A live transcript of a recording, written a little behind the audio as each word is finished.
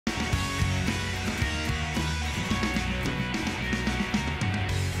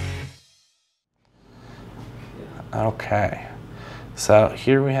Okay, so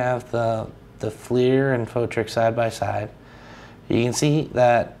here we have the FLIR and Fotric side by side. You can see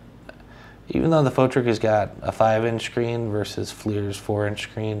that even though the Fotric has got a 5-inch screen versus FLIR's 4-inch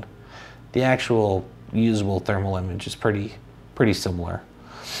screen, the actual usable thermal image is pretty similar.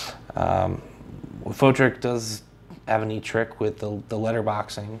 Fotric does have a neat trick with the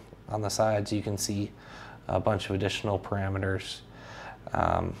letterboxing on the sides. You can see a bunch of additional parameters.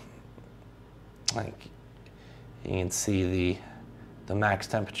 Like you can see the max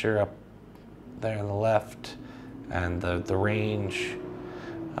temperature up there on the left, and the range.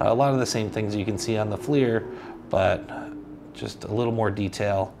 A lot of the same things you can see on the FLIR, but just a little more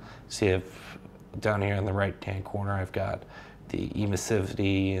detail. See, if down here in the right-hand corner, I've got the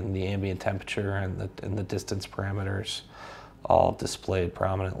emissivity and the ambient temperature and the distance parameters all displayed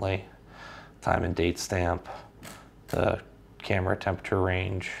prominently. Time and date stamp, the camera temperature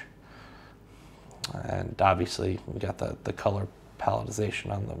range, and obviously we got the color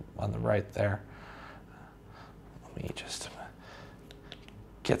paletization on the right there. Let me just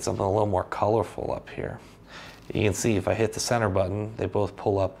get something a little more colorful up here. You can see if I hit the center button, they both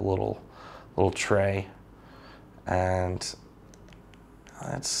pull up a little tray, and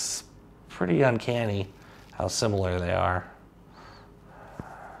it's pretty uncanny how similar they are.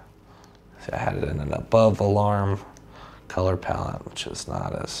 See, I had it in an above alarm color palette, which is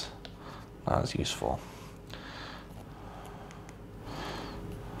not as useful.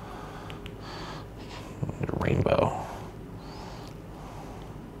 Rainbow.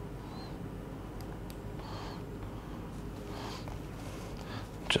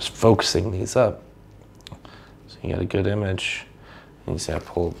 Just focusing these up so you get a good image. You see I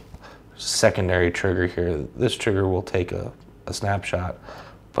pulled a secondary trigger here. This trigger will take a snapshot,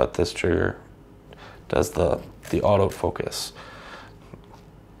 but this trigger does the autofocus.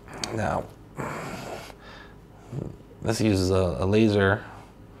 Now, this uses a laser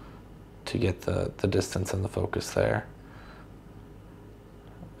to get the distance and the focus there,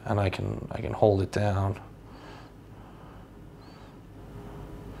 and I can hold it down,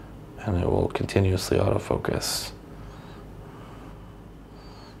 and it will continuously autofocus.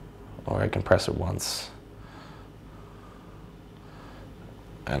 Or I can press it once,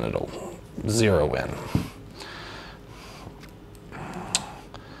 and it'll zero in.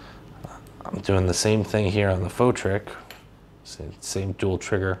 I'm doing the same thing here on the Fotric, same dual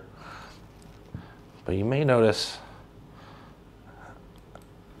trigger, but you may notice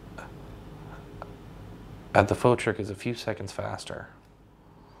that the Fotric is a few seconds faster.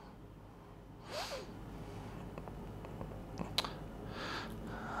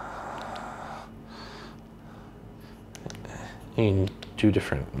 You can do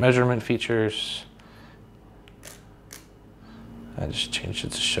different measurement features. I just changed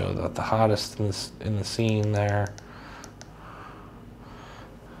it to show that the hottest in the scene there.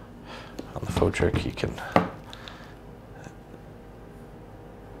 On the Fotric, you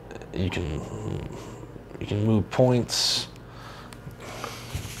can move points.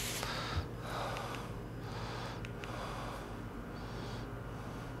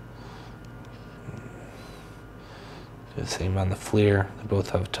 The same on the FLIR. They both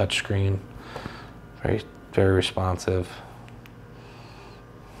have a touch screen. Very responsive.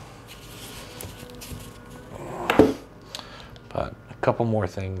 But a couple more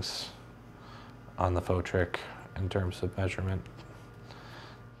things on the Fotric in terms of measurement.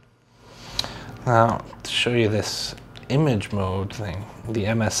 Now, to show you this image mode thing, the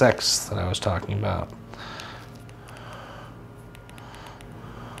MSX that I was talking about.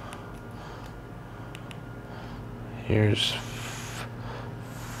 Here's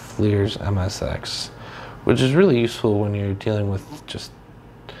FLIR's MSX, which is really useful when you're dealing with just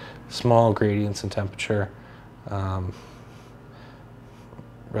small gradients in temperature,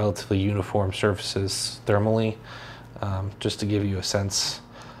 relatively uniform surfaces thermally, just to give you a sense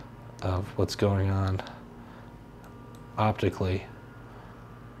of what's going on optically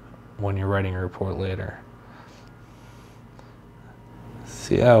when you're writing a report later.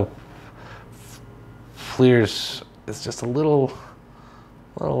 See how FLIR's is just a little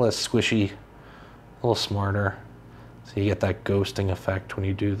less squishy, a little smarter. So you get that ghosting effect when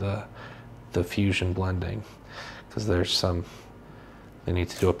you do the fusion blending, because they need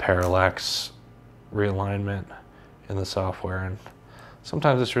to do a parallax realignment in the software, and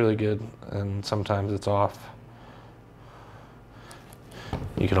sometimes it's really good and sometimes it's off.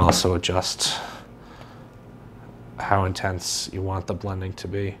 You can also adjust how intense you want the blending to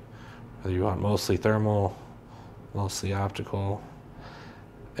be. Whether you want mostly thermal, mostly optical.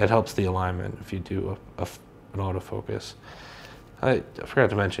 It helps the alignment if you do an autofocus. I forgot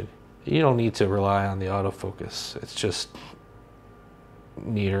to mention, You don't need to rely on the autofocus. It's just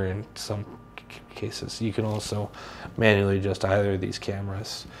neater in some cases. You can also manually adjust either of these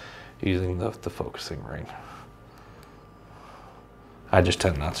cameras using the focusing ring. I just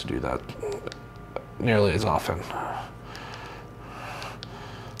tend not to do that nearly as often.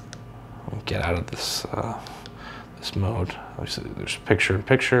 Get out of this this mode. Obviously, there's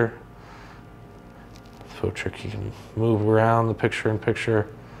picture-in-picture. Fotric, you can move around the picture-in-picture.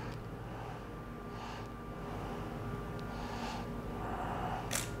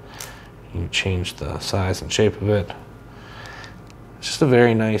 You can change the size and shape of it. It's just a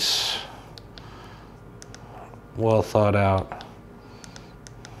very nice, well thought out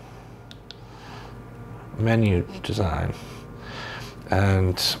menu design.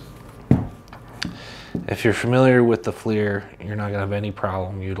 And if you're familiar with the FLIR, you're not going to have any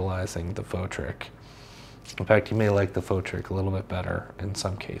problem utilizing the Fotric. In fact, you may like the Fotric a little bit better in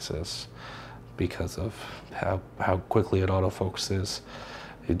some cases because of how quickly it autofocuses,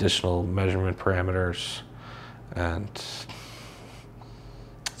 the additional measurement parameters, and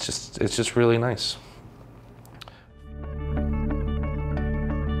it's just really nice.